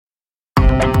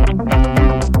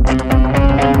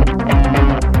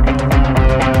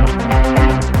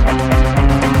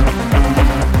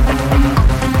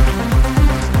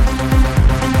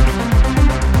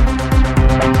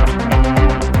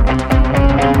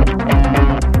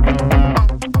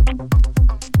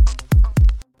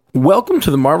Welcome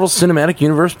to the Marvel Cinematic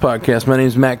Universe podcast. My name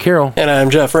is Matt Carroll. And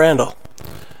I'm Jeff Randall.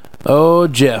 Oh,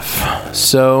 Jeff.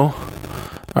 So,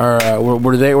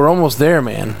 we're almost there,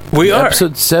 man. We are.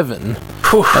 Episode 7.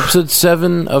 Whew. Episode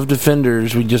 7 of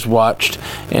Defenders we just watched.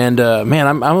 And, man,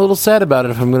 I'm a little sad about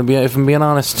it if I'm being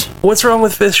honest. What's wrong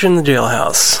with Fish in the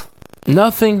Jailhouse?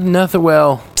 Nothing,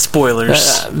 well...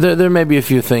 Spoilers. There may be a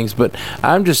few things, but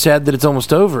I'm just sad that it's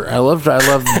almost over. I love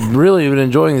really been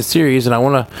enjoying the series, and I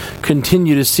want to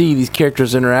continue to see these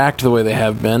characters interact the way they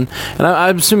have been. And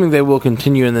I'm assuming they will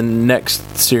continue in the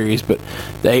next series, but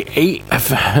I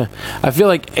feel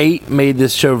like 8 made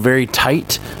this show very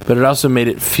tight, but it also made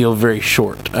it feel very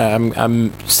short.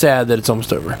 I'm sad that it's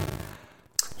almost over.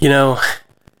 You know,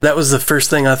 that was the first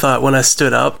thing I thought when I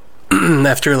stood up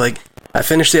after, I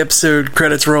finished the episode,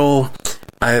 credits roll.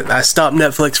 I stopped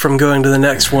Netflix from going to the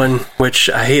next one, which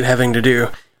I hate having to do.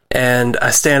 And I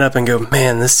stand up and go,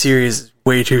 man, this series is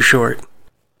way too short.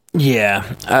 Yeah.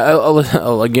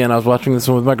 Again, I was watching this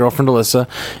one with my girlfriend, Alyssa,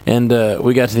 and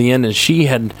we got to the end, and she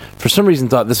had, for some reason,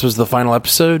 thought this was the final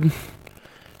episode.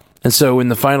 And so when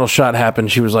the final shot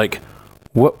happened, she was like,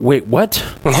 "What? Wait, what?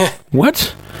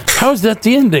 What? How is that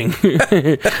the ending?"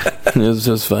 It was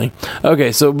just funny.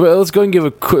 Okay, so let's go and give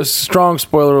a strong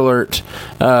spoiler alert.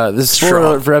 This is spoiler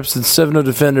alert for episode 7 of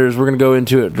Defenders. We're going to go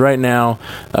into it right now.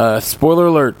 Spoiler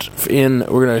alert. We're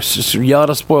going to yell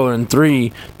out a spoiler in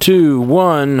 3, 2,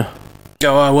 1.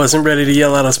 Oh, I wasn't ready to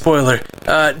yell out a spoiler.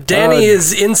 Danny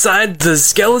is inside the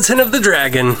skeleton of the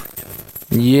dragon.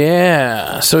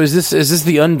 Yeah. So is this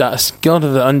the skeleton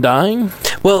of the Undying?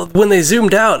 Well, when they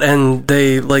zoomed out and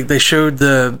they showed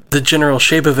the general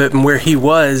shape of it and where he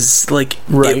was,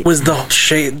 right. It was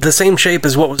the same shape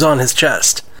as what was on his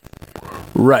chest.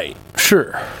 Right.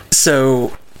 Sure.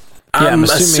 So I'm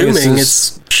assuming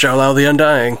it's Shou-Lao the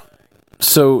Undying.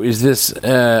 So is this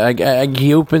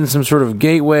he opened some sort of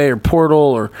gateway or portal,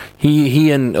 or he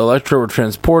and Elektra were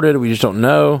transported? We just don't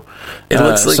know. It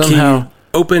looks like somehow he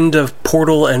opened a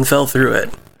portal and fell through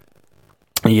it.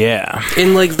 Yeah.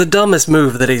 In, the dumbest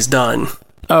move that he's done.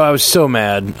 Oh, I was so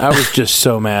mad. I was just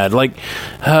so mad.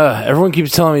 Everyone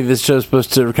keeps telling me this show's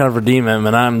supposed to kind of redeem him,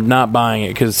 and I'm not buying it,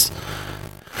 because...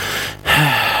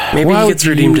 Maybe he gets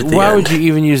redeemed at the end. Why would you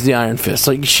even use the Iron Fist?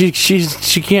 She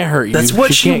can't hurt you. That's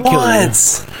what she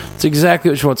wants. It's exactly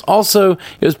what she wants. Also,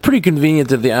 it was pretty convenient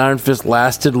that the Iron Fist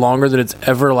lasted longer than it's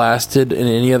ever lasted in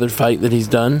any other fight that he's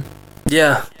done.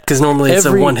 Yeah, because normally it's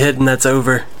a one hit and that's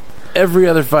over. Every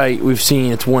other fight we've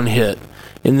seen, it's one hit.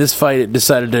 In this fight, it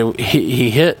decided he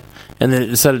hit, and then it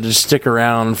decided to stick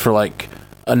around for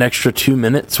an extra 2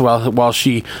 minutes while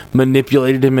she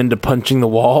manipulated him into punching the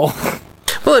wall.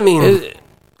 Well, I mean,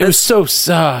 it was so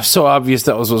obvious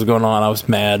that was what was going on. I was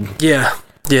mad. Yeah.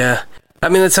 I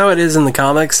mean, that's how it is in the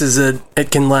comics. Is that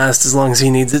it can last as long as he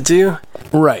needs it to.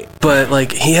 Right.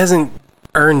 But he hasn't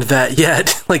earned that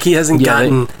yet. He hasn't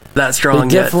gotten that strong yet.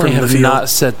 They definitely have not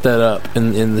set that up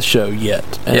in the show yet.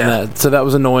 And so that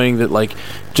was annoying that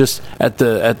just at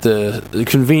the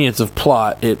convenience of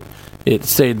plot, it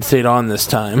stayed on this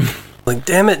time.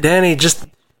 Damn it, Danny, just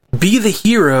be the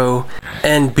hero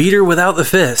and beat her without the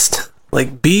fist.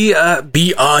 Be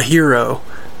a hero.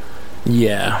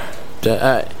 Yeah.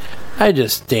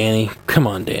 Danny, come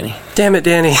on, Danny. Damn it,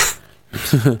 Danny.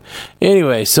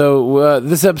 Anyway, so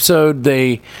this episode,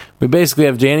 we basically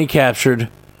have Danny captured,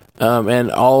 and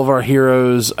all of our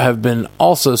heroes have been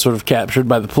also sort of captured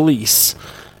by the police.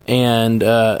 And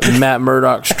Matt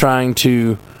Murdock's trying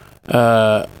to,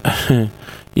 not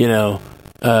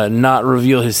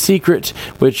reveal his secret,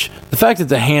 which the fact that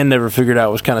the Hand never figured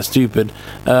out was kind of stupid.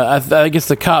 I guess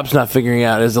the cops not figuring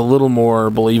out is a little more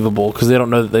believable, because they don't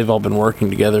know that they've all been working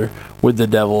together with the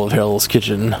devil of Hell's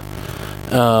Kitchen.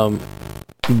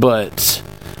 But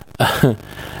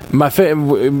my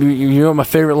what my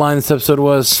favorite line this episode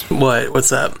was? What's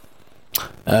that?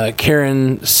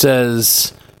 Karen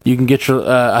says, "You can get your.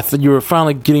 You were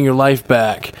finally getting your life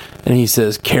back," and he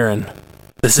says, "Karen,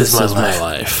 this is my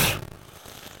life."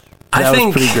 That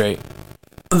was pretty great.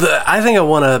 I think I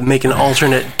want to make an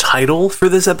alternate title for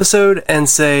this episode and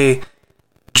say,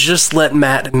 "Just let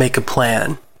Matt make a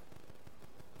plan."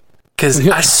 Because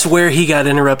I swear he got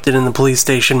interrupted in the police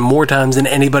station more times than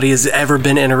anybody has ever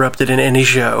been interrupted in any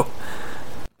show.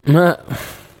 It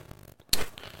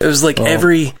was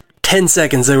every 10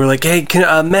 seconds they were like, "Hey,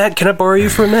 Matt, can I borrow you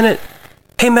for a minute?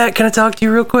 Hey, Matt, can I talk to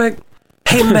you real quick?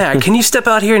 hey, Matt, can you step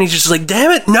out here? And he's just like,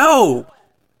 damn it, no!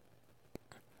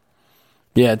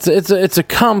 Yeah, it's a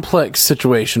complex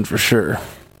situation for sure.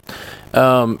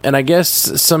 And I guess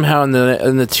somehow in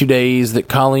the 2 days that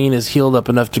Colleen is healed up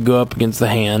enough to go up against the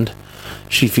Hand,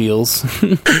 she feels,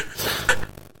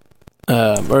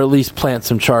 or at least plant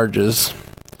some charges.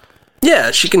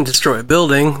 Yeah, she can destroy a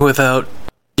building without,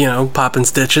 popping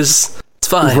stitches. It's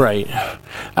fine. Right.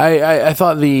 I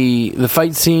thought the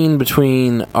fight scene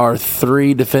between our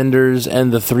 3 defenders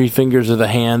and the 3 fingers of the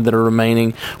Hand that are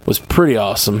remaining was pretty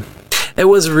awesome. It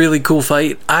was a really cool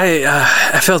fight.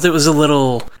 I felt it was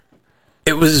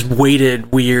it was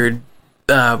weighted weird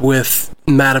with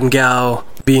Madame Gao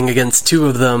being against 2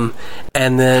 of them,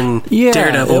 and then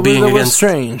Daredevil being against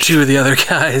strange. 2 of the other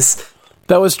guys.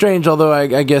 That was strange, although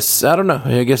I guess, I don't know.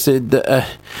 I guess it,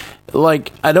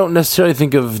 I don't necessarily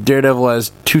think of Daredevil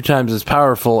as 2 times as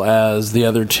powerful as the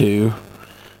other 2.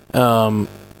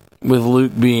 With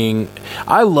Luke being,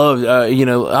 I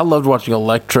loved watching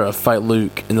Elektra fight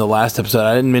Luke in the last episode.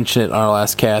 I didn't mention it on our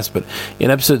last cast, but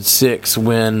in episode 6,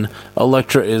 when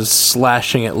Elektra is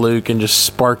slashing at Luke and just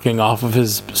sparking off of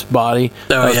his body,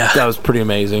 that was pretty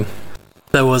amazing.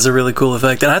 That was a really cool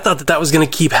effect, and I thought that was going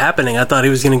to keep happening. I thought he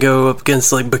was going to go up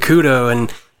against like Bakuto,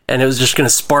 and it was just going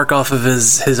to spark off of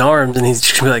his arms, and he's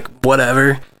just going to be like,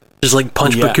 whatever, just like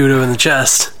punch Bakuto in the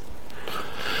chest.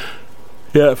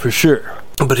 Yeah, for sure.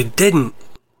 But he didn't.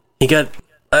 He got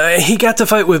to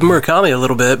fight with Murakami a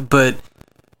little bit, but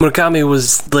Murakami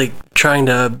was like trying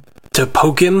to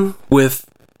poke him with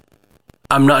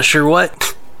I'm not sure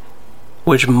what,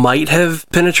 which might have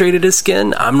penetrated his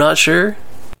skin. I'm not sure.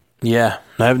 Yeah,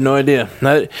 I have no idea.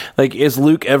 Is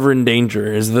Luke ever in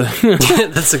danger?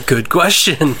 That's a good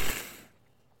question.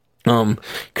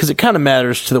 Because it kind of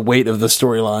matters to the weight of the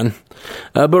storyline.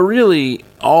 But really,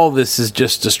 all this is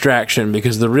just distraction,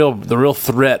 because the real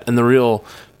threat and the real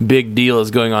big deal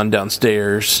is going on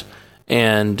downstairs,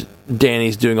 and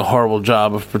Danny's doing a horrible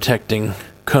job of protecting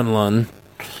Kunlun.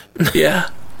 Yeah.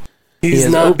 He's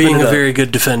not being a very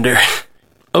good defender.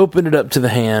 Open it up to the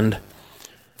Hand.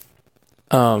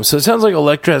 So it sounds like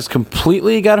Elektra has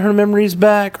completely got her memories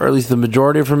back, or at least the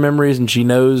majority of her memories, and she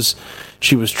knows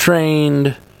she was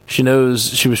trained. She knows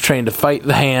she was trained to fight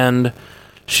the Hand.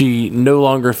 She no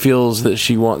longer feels that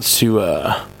she wants to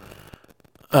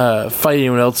fight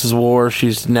anyone else's war.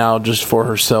 She's now just for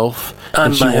herself.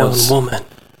 I'm my own woman.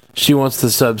 She wants the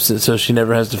substance so she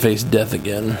never has to face death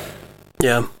again.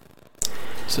 Yeah.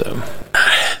 So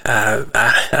I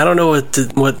don't know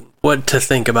what to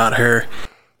think about her.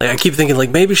 Like, I keep thinking,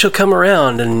 like, maybe she'll come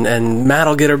around and Matt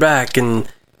will get her back, and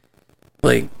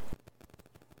like,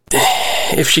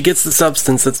 if she gets the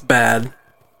substance, that's bad,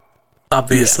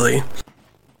 obviously. Yeah.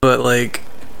 But like,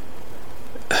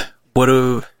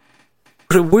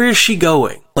 where is she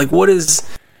going? Like, what is,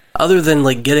 other than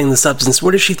like getting the substance,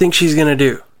 what does she think she's gonna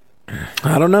do?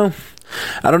 I don't know.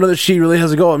 I don't know that she really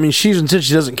has a goal. I mean, she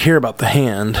doesn't care about the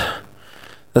Hand.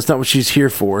 That's not what she's here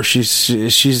for.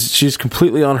 She's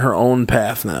completely on her own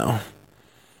path now,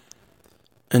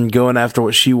 and going after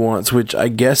what she wants, which I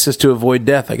guess is to avoid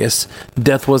death. I guess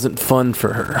death wasn't fun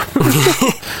for her.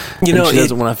 She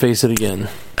doesn't want to face it again.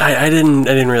 I didn't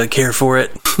really care for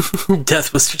it.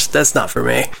 Death was just, that's not for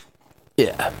me.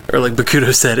 Yeah. Or like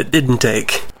Bakuto said, it didn't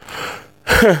take.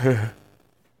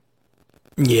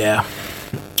 Yeah.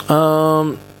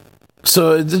 So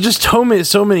it just told me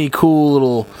so many cool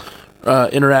little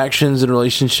interactions and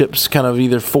relationships kind of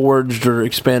either forged or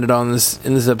expanded on in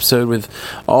this episode, with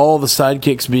all the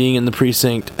sidekicks being in the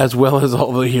precinct, as well as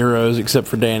all the heroes except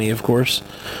for Danny, of course.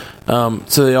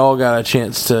 So they all got a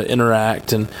chance to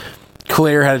interact, and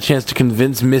Claire had a chance to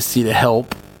convince Misty to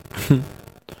help.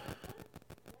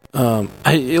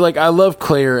 I love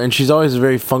Claire, and she's always a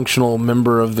very functional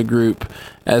member of the group,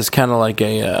 as kind of like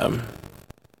a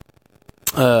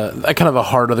kind of a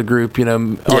heart of the group,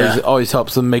 always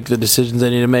helps them make the decisions they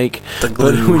need to make.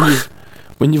 But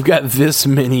when you've got this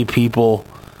many people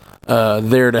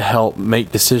there to help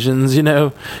make decisions,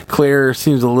 Claire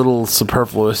seems a little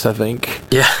superfluous, I think.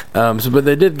 Yeah. But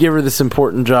they did give her this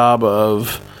important job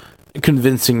of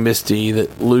convincing Misty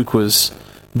that Luke was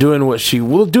doing what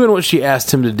she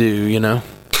asked him to do.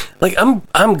 Like,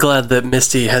 I'm glad that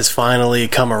Misty has finally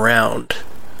come around.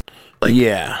 Like,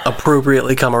 yeah,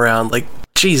 appropriately come around. Like,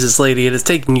 Jesus, lady, it has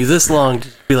taken you this long to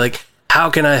be like, how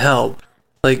can I help?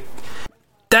 Like,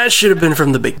 that should have been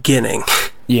from the beginning.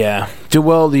 Yeah.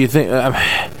 Well, do you think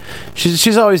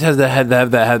she's always had to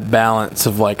have that balance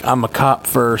of like, I'm a cop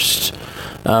first,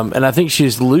 and I think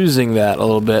she's losing that a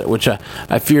little bit, which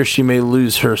I fear she may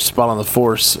lose her spot on the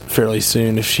force fairly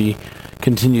soon if she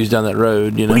continues down that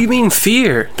road. What do you mean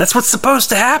fear? That's what's supposed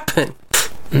to happen.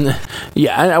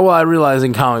 Yeah, I realize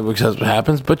in comic books that's what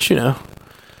happens, but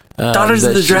Daughters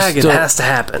of the Dragon has to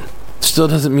happen. Still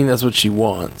doesn't mean that's what she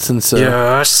wants, and so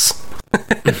yes,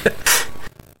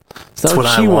 it's not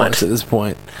what she wants at this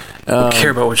point. I don't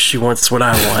care about what she wants. It's what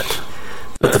I want.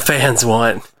 What the fans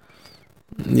want.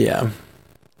 Yeah.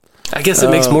 I guess it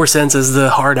makes more sense as the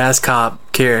hard-ass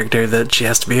cop character that she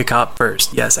has to be a cop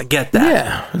first. Yes, I get that.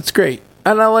 Yeah, it's great.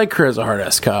 And I like her as a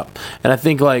hard-ass cop. And I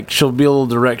think, she'll be a little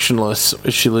directionless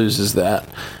if she loses that,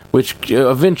 which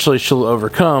eventually she'll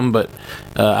overcome, but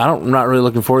I'm not really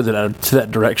looking forward to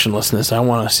that directionlessness. I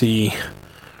want to see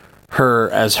her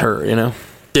as her,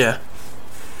 Yeah.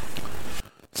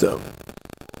 So,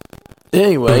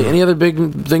 anyway, any other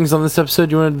big things on this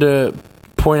episode you wanted to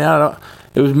point out?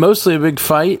 It was mostly a big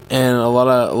fight and a lot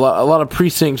of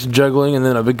precincts juggling, and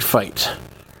then a big fight.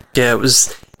 Yeah, it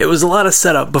was a lot of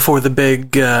setup before the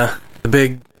big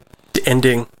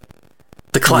ending,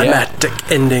 the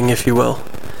climactic ending, if you will.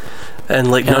 And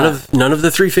none of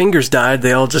the three fingers died;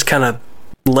 they all just kind of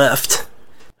left.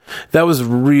 That was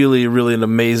really, really an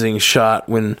amazing shot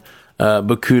when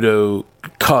Bakudo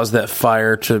caused that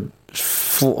fire to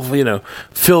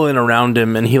fill in around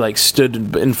him, and he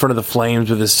stood in front of the flames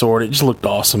with his sword. It just looked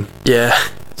awesome. Yeah,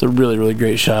 it's a really, really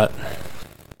great shot.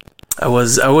 I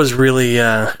was really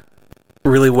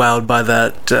really wowed by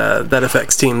that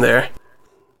effects team there,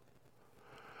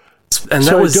 and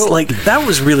that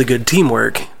was really good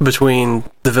teamwork between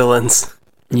the villains.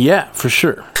 Yeah, for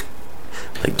sure.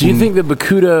 Do you think that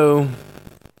Bakudo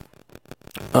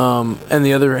and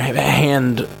the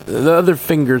other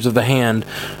fingers of the hand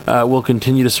will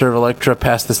continue to serve Elektra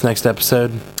past this next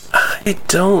episode? I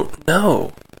don't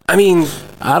know. I mean,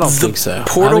 I don't think so. The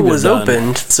portal was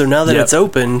opened, so now that it's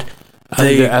opened,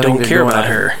 they don't care about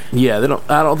her. Yeah, they don't.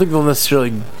 I don't think they'll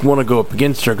necessarily want to go up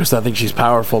against her because I think she's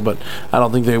powerful, but I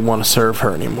don't think they want to serve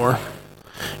her anymore.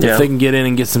 Yeah. If they can get in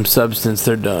and get some substance,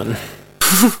 they're done.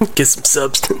 Get some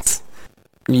substance.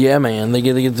 Yeah, man, they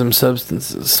get to get some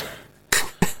substances.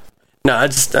 No, I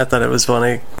thought it was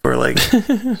funny for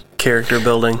character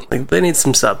building. They need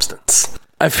some substance.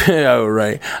 I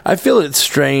feel it's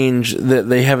strange that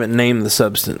they haven't named the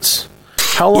substance.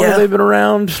 How long have they been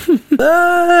around?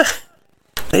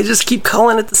 They just keep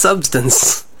calling it the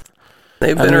substance.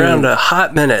 They've been around a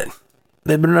hot minute.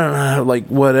 They've been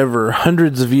around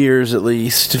hundreds of years at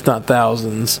least, if not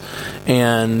thousands,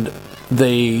 and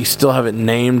they still haven't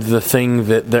named the thing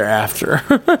that they're after.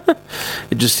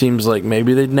 It just seems like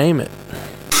maybe they'd name it.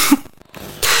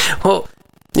 Well,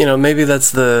 maybe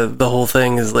that's the whole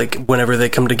thing is whenever they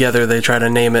come together, they try to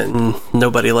name it, and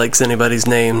nobody likes anybody's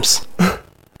names.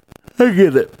 I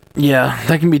get it. Yeah,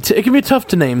 that can be. It can be tough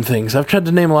to name things. I've tried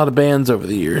to name a lot of bands over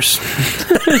the years.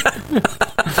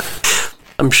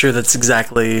 I'm sure that's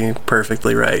exactly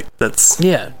perfectly right. That's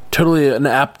totally an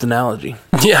apt analogy.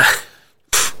 Yeah.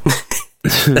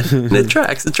 It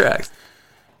tracks.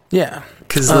 Yeah,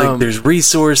 because there's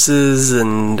resources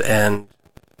and I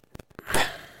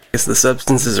guess the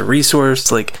substance is a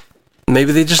resource.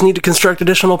 Maybe they just need to construct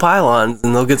additional pylons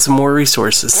and they'll get some more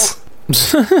resources.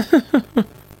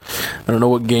 I don't know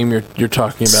what game you're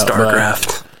talking about.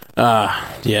 StarCraft.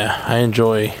 Yeah, I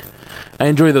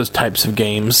enjoy those types of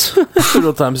games.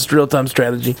 real-time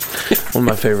strategy. One of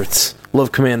my favorites.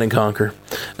 Love Command and Conquer.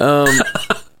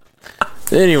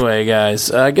 Anyway, guys,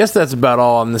 I guess that's about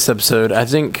all on this episode. I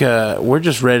think we're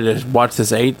just ready to watch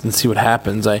this 8th and see what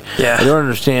happens. I don't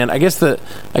understand. I guess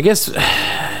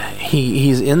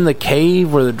he's in the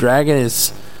cave where the dragon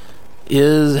was,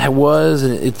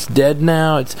 and it's dead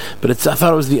now. I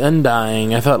thought it was the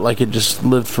Undying. I thought it just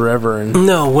lived forever. And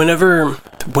no, whenever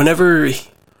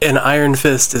an Iron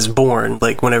Fist is born,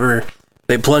 whenever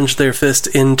they plunge their fist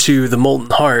into the molten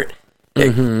heart,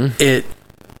 it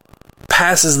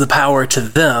passes the power to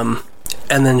them,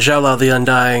 and then Zhao the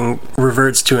Undying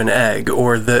reverts to an egg,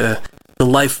 or the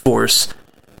life force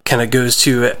kind of goes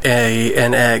to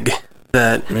an egg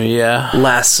that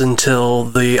lasts until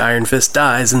the Iron Fist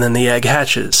dies, and then the egg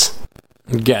hatches.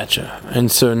 Gotcha. And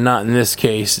so, not in this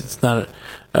case. It's not.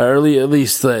 Early, at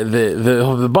least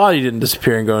the body didn't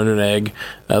disappear and go into an egg.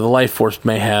 The life force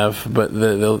may have, but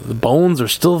the bones are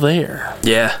still there.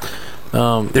 Yeah.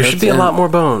 There should be a lot more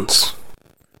bones.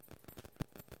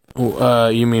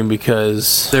 You mean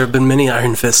because there have been many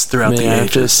Iron Fists throughout the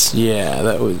ages? Yeah,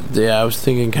 I was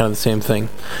thinking kind of the same thing.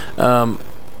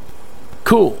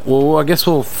 Cool. Well, I guess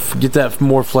we'll get that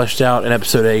more fleshed out in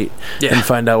episode 8 and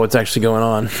find out what's actually going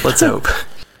on. Let's hope.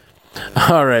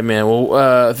 All right, man.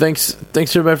 Well, thanks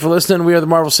everybody for listening. We are the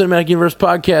Marvel Cinematic Universe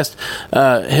podcast.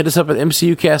 Hit us up at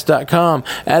mcucast.com,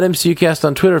 at mcucast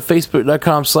on Twitter,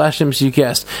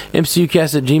 facebook.com/mcucast,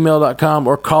 mcucast@gmail.com,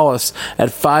 or call us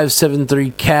at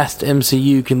 573-CAST-MCU.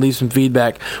 You can leave some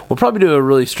feedback. We'll probably do a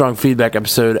really strong feedback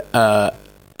episode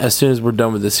as soon as we're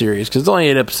done with the series, because it's only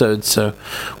 8 episodes, so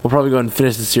we'll probably go ahead and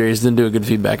finish the series, then do a good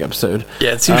feedback episode.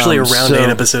 Yeah, it's usually around 8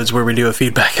 episodes where we do a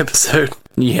feedback episode.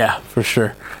 Yeah, for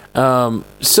sure.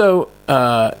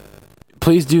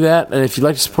 Please do that, and if you'd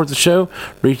like to support the show,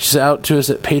 reach out to us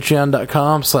at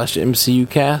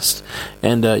patreon.com/MCUcast,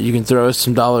 and you can throw us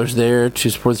some dollars there to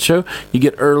support the show. You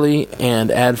get early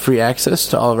and ad-free access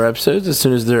to all of our episodes as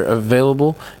soon as they're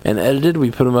available and edited.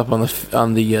 We put them up on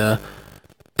the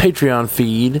Patreon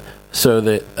feed, so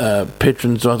that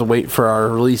patrons don't have to wait for our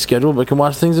release schedule, but can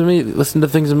watch things immediately, listen to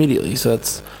things immediately. So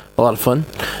that's a lot of fun.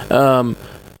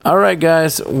 All right,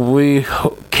 guys, we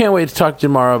can't wait to talk to you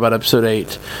tomorrow about episode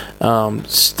 8.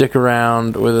 Stick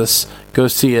around with us, go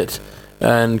see it,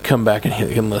 and come back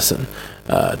and listen.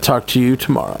 Talk to you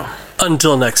tomorrow.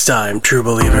 Until next time, true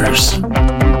believers.